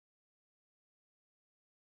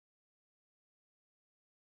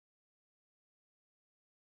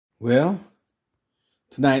Well,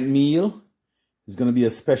 tonight meal is going to be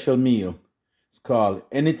a special meal. It's called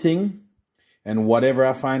anything and whatever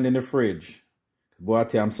I find in the fridge. Boy, I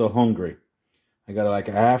tell you, I'm so hungry. I got like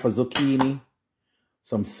a half a zucchini,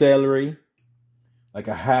 some celery, like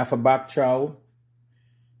a half a bok choy.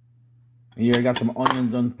 And here I got some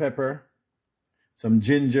onions and pepper, some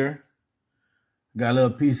ginger. Got a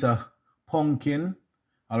little piece of pumpkin,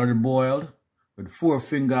 already boiled, with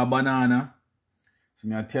 4-finger banana. So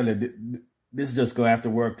I tell you, this is just going to have to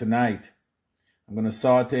work tonight. I'm going to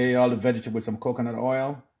saute all the vegetables with some coconut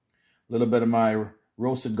oil, a little bit of my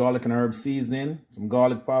roasted garlic and herb seasoning, some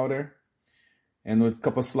garlic powder, and with a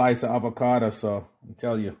couple slices of avocado. So I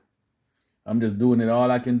tell you, I'm just doing it all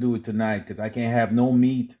I can do tonight because I can't have no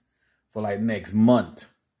meat for like next month.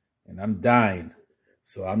 And I'm dying.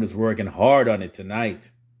 So I'm just working hard on it tonight.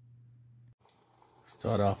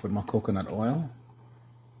 Start off with my coconut oil.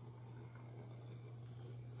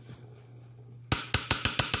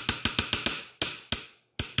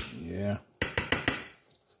 Yeah.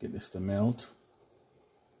 Let's get this to melt.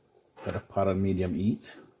 Got a pot on medium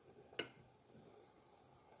heat.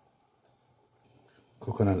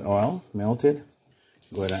 Coconut oil melted.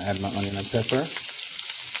 Go ahead and add my onion and pepper.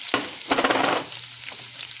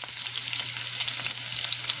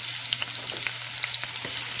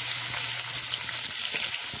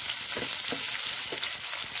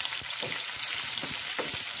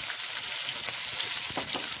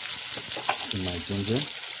 My ginger.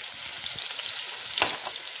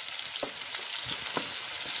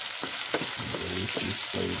 Delicious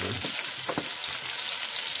flavor.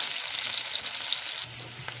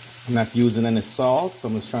 I'm not using any salt, so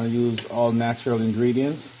I'm just trying to use all natural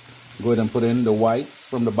ingredients. Go ahead and put in the whites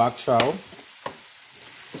from the bok choy.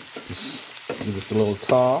 Just give this a little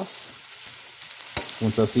toss.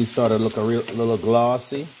 Once I see it start to look a little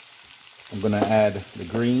glossy, I'm gonna add the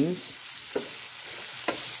greens.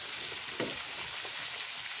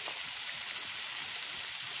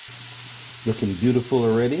 Looking beautiful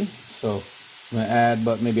already. So I'm gonna add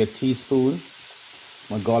about maybe a teaspoon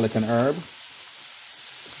my garlic and herb.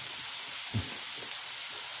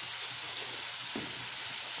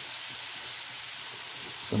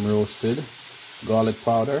 Some roasted garlic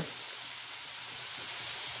powder,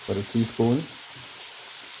 about a teaspoon.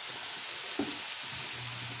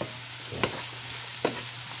 So,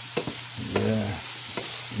 yeah,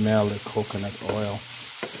 smell the coconut oil.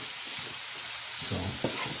 So,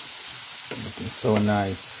 looking so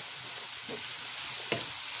nice.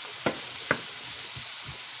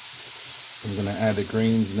 So I'm gonna add the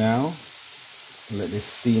greens now. Let this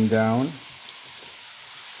steam down.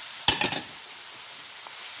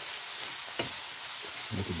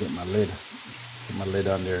 I could get my lid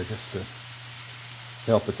on there just to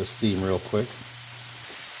help it to steam real quick.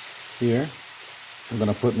 Here, I'm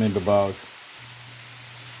gonna put maybe about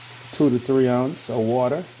 2 to 3 ounces of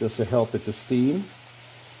water just to help it to steam.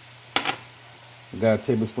 I got a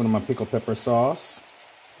tablespoon of my pickled pepper sauce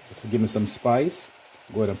just to give me some spice.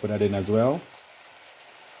 Go ahead and put that in as well.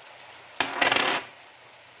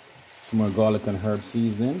 Some more garlic and herb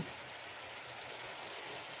seasoning.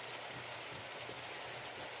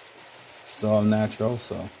 It's all natural,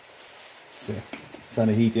 so trying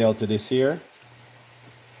to heat out to this here.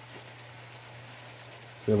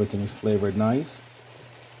 So everything is flavored nice.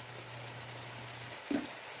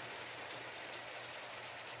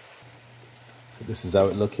 So this is how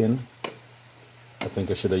it's looking. I think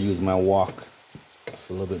I should have used my wok. It's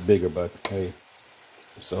a little bit bigger, but hey,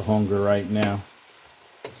 I'm so hungry right now.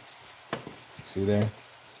 See there?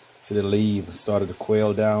 See the leaves started to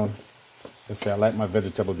quail down. I like my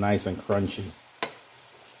vegetable nice and crunchy.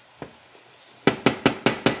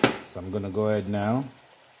 So I'm gonna go ahead now.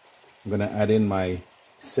 I'm gonna add in my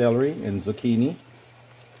celery and zucchini.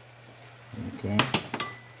 Okay.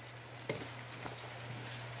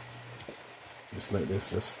 Just let this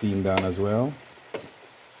just steam down as well.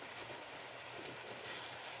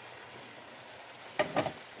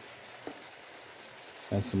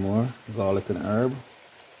 Add some more garlic and herb.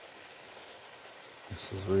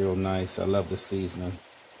 This is real nice. I love the seasoning.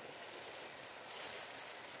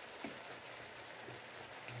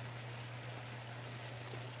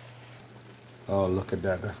 Oh, look at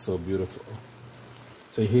that. That's so beautiful.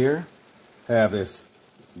 So here, I have this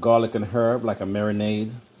garlic and herb, like a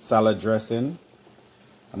marinade salad dressing.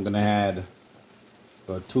 I'm going to add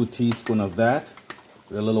about 2 teaspoons of that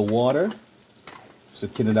with a little water. Just to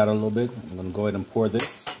thin it out a little bit. I'm going to go ahead and pour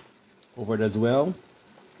this over it as well.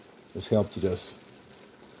 Just help to just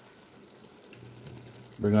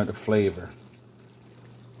bring out the flavor.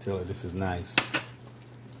 Tell you this is nice.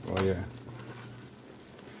 Oh yeah.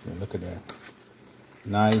 Yeah, look at that.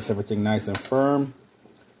 Nice, everything nice and firm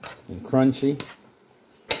and crunchy,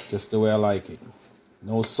 just the way I like it.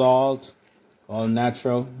 No salt, all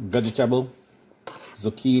natural, vegetable,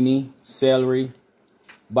 zucchini, celery,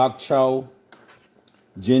 bok choy,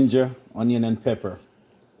 ginger, onion, and pepper.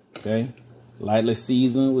 Okay, lightly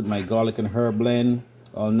seasoned with my garlic and herb blend,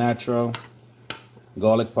 all natural,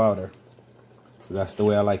 garlic powder. So that's the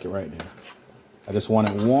way I like it right there. I just want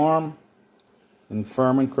it warm and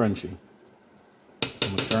firm and crunchy.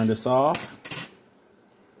 I'm gonna turn this off.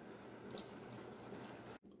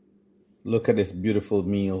 Look at this beautiful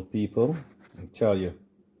meal, people. I tell you,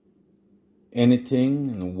 anything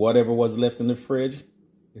and whatever was left in the fridge,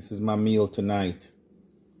 this is my meal tonight.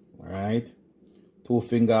 All right,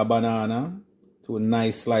 2-finger banana, 2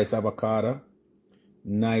 nice slice avocado,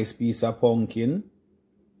 nice piece of pumpkin.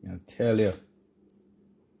 I tell you,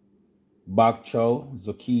 bok choy,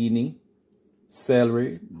 zucchini,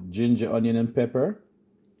 celery, ginger, onion, and pepper.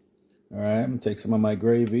 All right, I'm gonna take some of my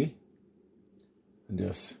gravy and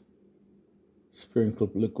just sprinkle,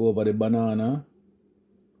 look over the banana,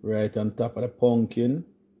 right on top of the pumpkin.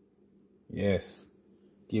 Yes,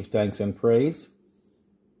 give thanks and praise.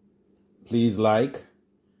 Please like,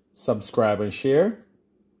 subscribe, and share.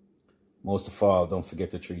 Most of all, don't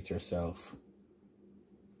forget to treat yourself.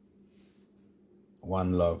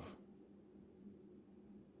 One love.